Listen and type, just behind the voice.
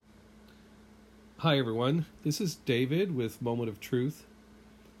Hi, everyone. This is David with Moment of Truth.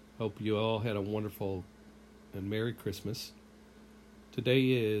 Hope you all had a wonderful and Merry Christmas.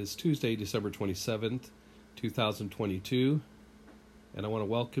 Today is Tuesday, December 27th, 2022, and I want to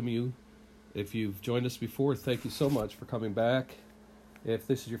welcome you. If you've joined us before, thank you so much for coming back. If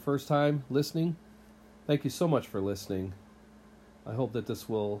this is your first time listening, thank you so much for listening. I hope that this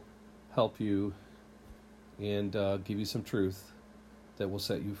will help you and give you some truth that will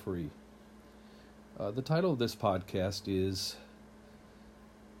set you free. The title of this podcast is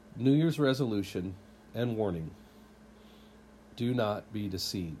New Year's Resolution and Warning. Do not be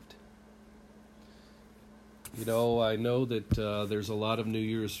deceived. You know, I know that there's a lot of New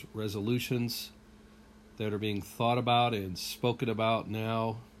Year's resolutions that are being thought about and spoken about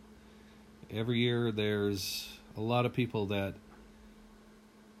now. Every year there's a lot of people that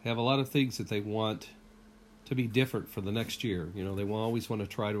have a lot of things that they want to be different for the next year. You know, they will always want to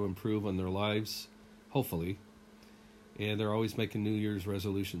try to improve on their lives, hopefully. And they're always making New Year's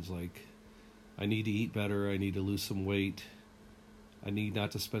resolutions like, I need to eat better, I need to lose some weight, I need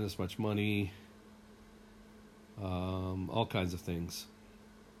not to spend as much money, all kinds of things.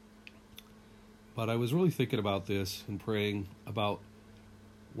 But I was really thinking about this and praying about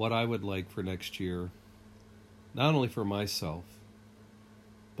what I would like for next year, not only for myself,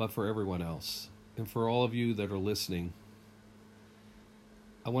 but for everyone else. And for all of you that are listening,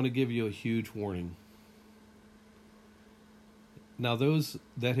 I want to give you a huge warning. Now, those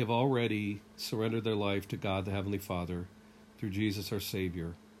that have already surrendered their life to God, the Heavenly Father, through Jesus our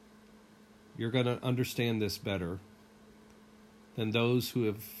Savior, you're going to understand this better than those who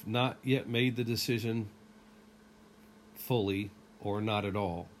have not yet made the decision fully or not at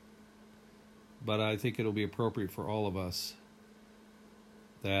all. But I think it'll be appropriate for all of us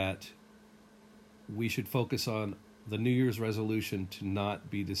that we should focus on the New Year's resolution to not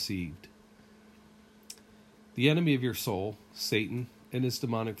be deceived. The enemy of your soul, Satan, and his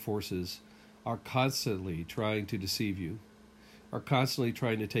demonic forces are constantly trying to deceive you, are constantly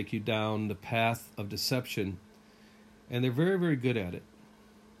trying to take you down the path of deception, and they're very, very good at it.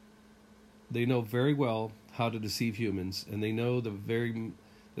 They know very well how to deceive humans, and they know that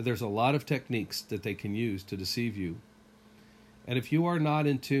there's a lot of techniques that they can use to deceive you. And if you are not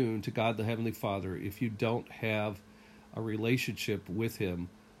in tune to God the Heavenly Father, if you don't have a relationship with Him,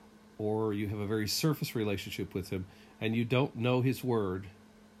 or you have a very surface relationship with Him, and you don't know His Word,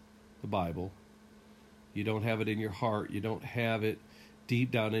 the Bible, you don't have it in your heart, you don't have it deep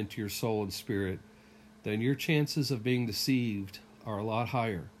down into your soul and spirit, then your chances of being deceived are a lot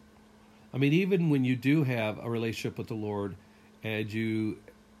higher. I mean, even when you do have a relationship with the Lord, and you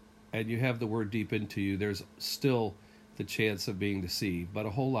have the Word deep into you, there's still the chance of being deceived, but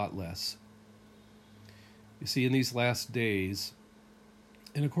a whole lot less. You see, in these last days,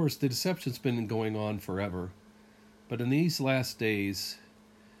 and of course the deception's been going on forever, but in these last days,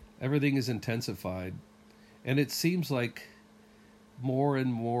 everything is intensified, and it seems like more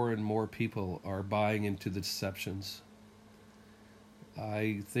and more and more people are buying into the deceptions.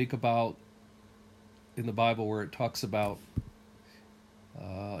 I think about in the Bible where it talks about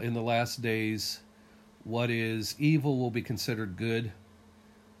in the last days, what is evil will be considered good.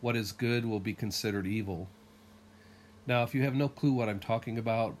 What is good will be considered evil. Now, if you have no clue what I'm talking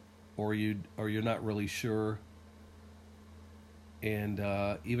about, or you're not really sure, and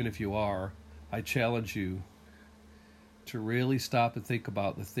even if you are, I challenge you to really stop and think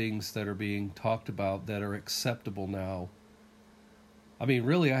about the things that are being talked about that are acceptable now. I mean,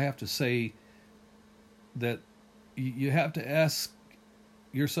 really, I have to say that you have to ask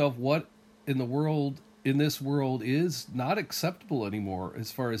yourself what in this world is not acceptable anymore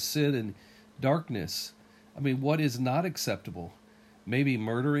as far as sin and darkness. I mean, what is not acceptable? Maybe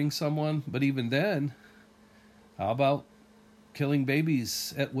murdering someone, but even then, how about killing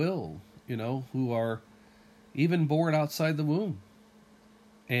babies at will, who are even born outside the womb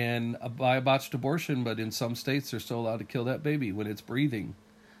and by a botched abortion, but in some states they're still allowed to kill that baby when it's breathing.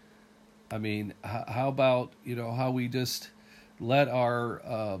 I mean, how about, how we just let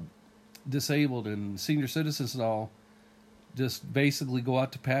our disabled and senior citizens and all just basically go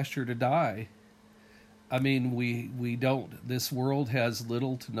out to pasture to die. I mean, we don't. This world has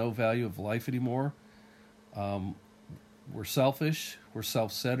little to no value of life anymore. We're selfish. We're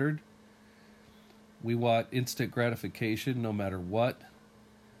self-centered. We want instant gratification no matter what.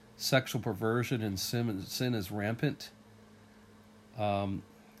 Sexual perversion and sin is rampant. And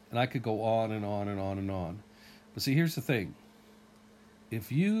I could go on and on and on and on. But see, here's the thing.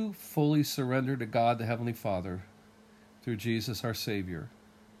 If you fully surrender to God the Heavenly Father through Jesus our Savior,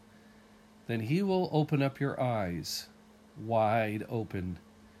 then He will open up your eyes wide open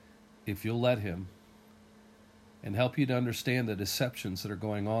if you'll let him, and help you to understand the deceptions that are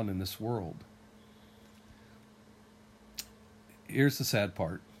going on in this world. Here's the sad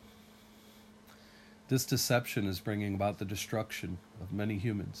part. This deception is bringing about the destruction of many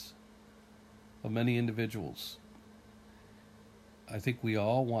humans, of many individuals. I think we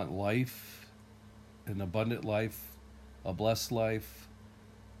all want life, an abundant life, a blessed life,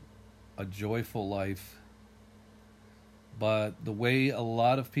 a joyful life. But the way a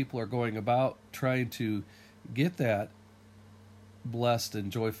lot of people are going about trying to get that blessed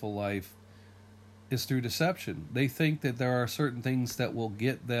and joyful life is through deception. They think that there are certain things that will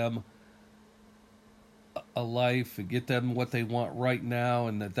get them a life and get them what they want right now,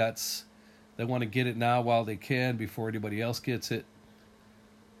 and they want to get it now while they can before anybody else gets it.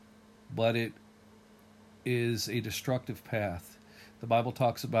 But it is a destructive path. The Bible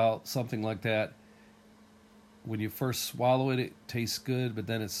talks about something like that. When you first swallow it, it tastes good, but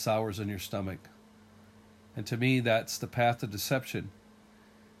then it sours in your stomach. And to me, that's the path of deception.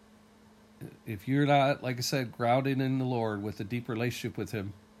 If you're not, like I said, grounded in the Lord with a deep relationship with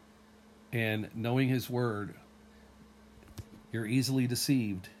him and knowing his word, you're easily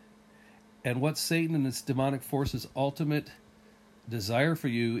deceived. And what Satan and his demonic forces' ultimate desire for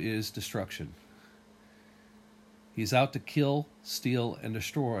you is destruction. He's out to kill, steal, and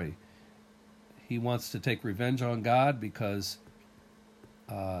destroy. He wants to take revenge on God because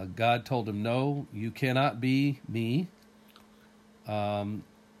God told him, no, you cannot be me. And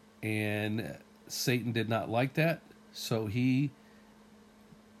Satan did not like that, so he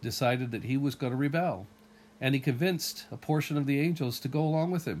decided that he was going to rebel. And he convinced a portion of the angels to go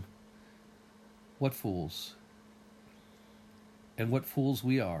along with him. What fools. And what fools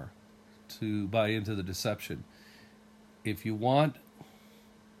we are to buy into the deception. If you want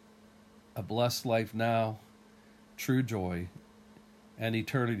a blessed life now, true joy, and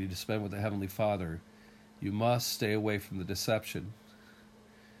eternity to spend with the Heavenly Father, you must stay away from the deception.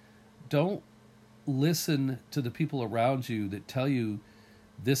 Don't listen to the people around you that tell you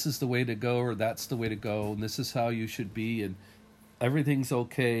this is the way to go or that's the way to go and this is how you should be and everything's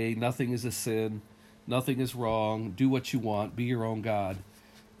okay, nothing is a sin, nothing is wrong, do what you want, be your own God.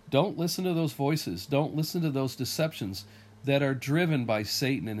 Don't listen to those voices. Don't listen to those deceptions that are driven by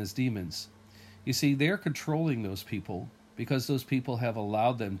Satan and his demons. You see, they're controlling those people because those people have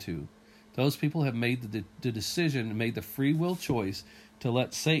allowed them to. Those people have made the decision, made the free will choice to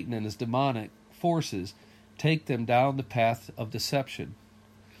let Satan and his demonic forces take them down the path of deception.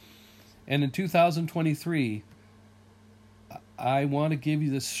 And in 2023, I want to give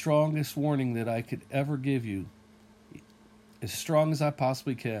you the strongest warning that I could ever give you, as strong as I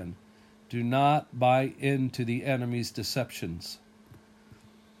possibly can. Do not buy into the enemy's deceptions.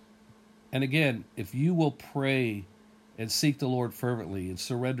 And again, if you will pray and seek the Lord fervently and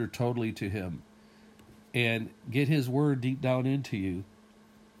surrender totally to him and get his word deep down into you,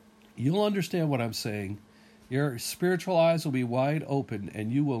 you'll understand what I'm saying. Your spiritual eyes will be wide open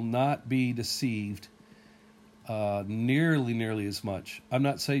and you will not be deceived nearly as much. I'm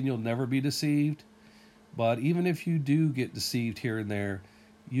not saying you'll never be deceived, but even if you do get deceived here and there,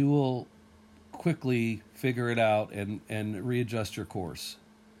 you will quickly figure it out and readjust your course.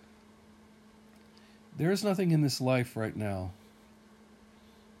 There is nothing in this life right now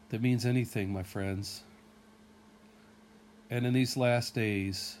that means anything, my friends. And in these last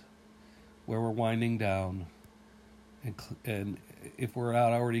days, where we're winding down, and if we're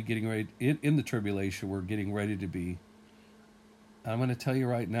out already getting ready, in the tribulation, we're getting ready to be, I'm going to tell you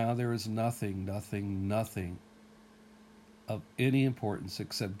right now, there is nothing of any importance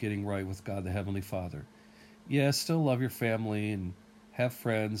except getting right with God the Heavenly Father. Yes, still love your family and have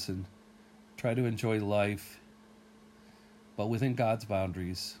friends and try to enjoy life, but within God's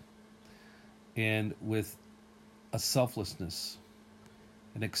boundaries and with a selflessness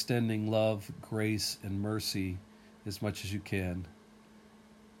and extending love, grace, and mercy as much as you can,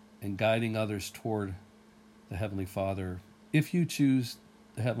 and guiding others toward the Heavenly Father, if you choose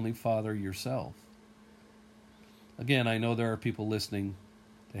the Heavenly Father yourself. Again, I know there are people listening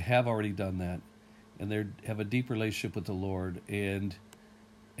that have already done that, and they have a deep relationship with the Lord, and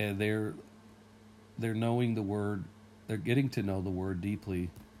they're knowing the Word, they're getting to know the Word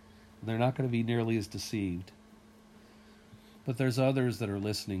deeply. They're not going to be nearly as deceived. But there's others that are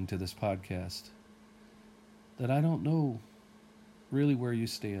listening to this podcast that I don't know really where you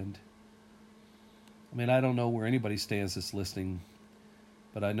stand. I mean, I don't know where anybody stands that's listening,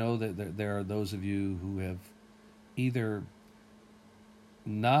 but I know that there are those of you who have either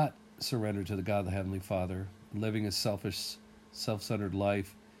not surrendered to the God, the Heavenly Father, living a selfish, self-centered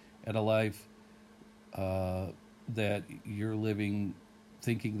life, and a life that you're living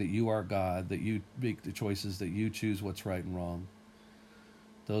thinking that you are God, that you make the choices, that you choose what's right and wrong.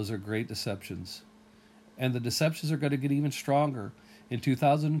 Those are great deceptions. And the deceptions are going to get even stronger in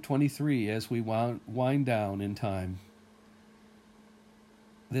 2023 as we wind down in time.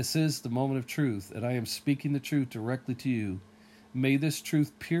 This is the moment of truth, and I am speaking the truth directly to you. May this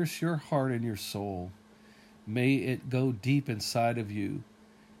truth pierce your heart and your soul. May it go deep inside of you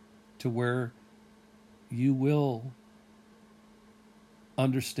to where you will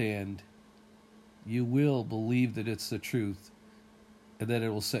understand, you will believe that it's the truth, and that it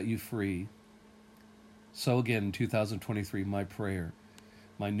will set you free. So again, in 2023, my prayer,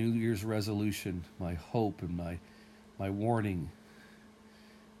 my New Year's resolution, my hope, and my warning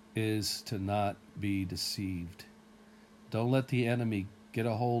is to not be deceived. Don't let the enemy get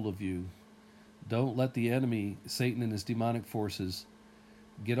a hold of you. Don't let the enemy, Satan and his demonic forces,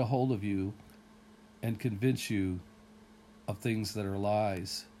 get a hold of you and convince you of things that are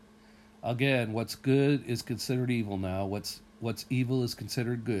lies. Again, what's good is considered evil now. What's evil is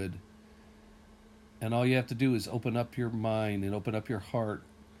considered good. And all you have to do is open up your mind and open up your heart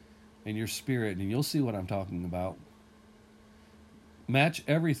and your spirit, and you'll see what I'm talking about. Match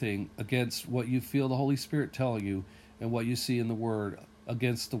everything against what you feel the Holy Spirit telling you and what you see in the Word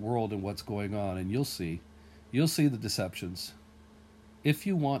against the world and what's going on, and you'll see the deceptions. If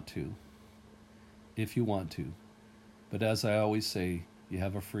you want to. But as I always say, you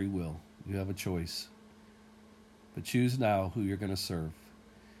have a free will. You have a choice. But choose now who you're going to serve.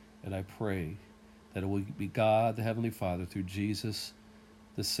 And I pray that it will be God, the Heavenly Father, through Jesus,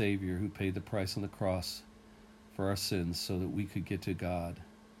 the Savior, who paid the price on the cross for our sins so that we could get to God.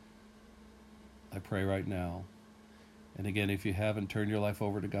 I pray right now. And again, if you haven't turned your life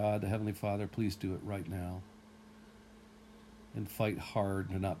over to God, the Heavenly Father, please do it right now. And fight hard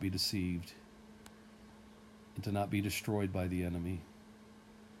to not be deceived and to not be destroyed by the enemy.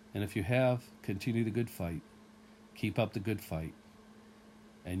 And if you have, continue the good fight. Keep up the good fight.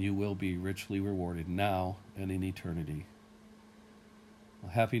 And you will be richly rewarded now and in eternity.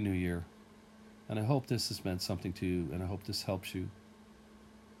 Well, Happy New Year. And I hope this has meant something to you, and I hope this helps you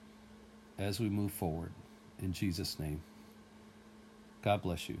as we move forward. In Jesus' name. God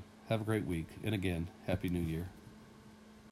bless you. Have a great week. And again, Happy New Year.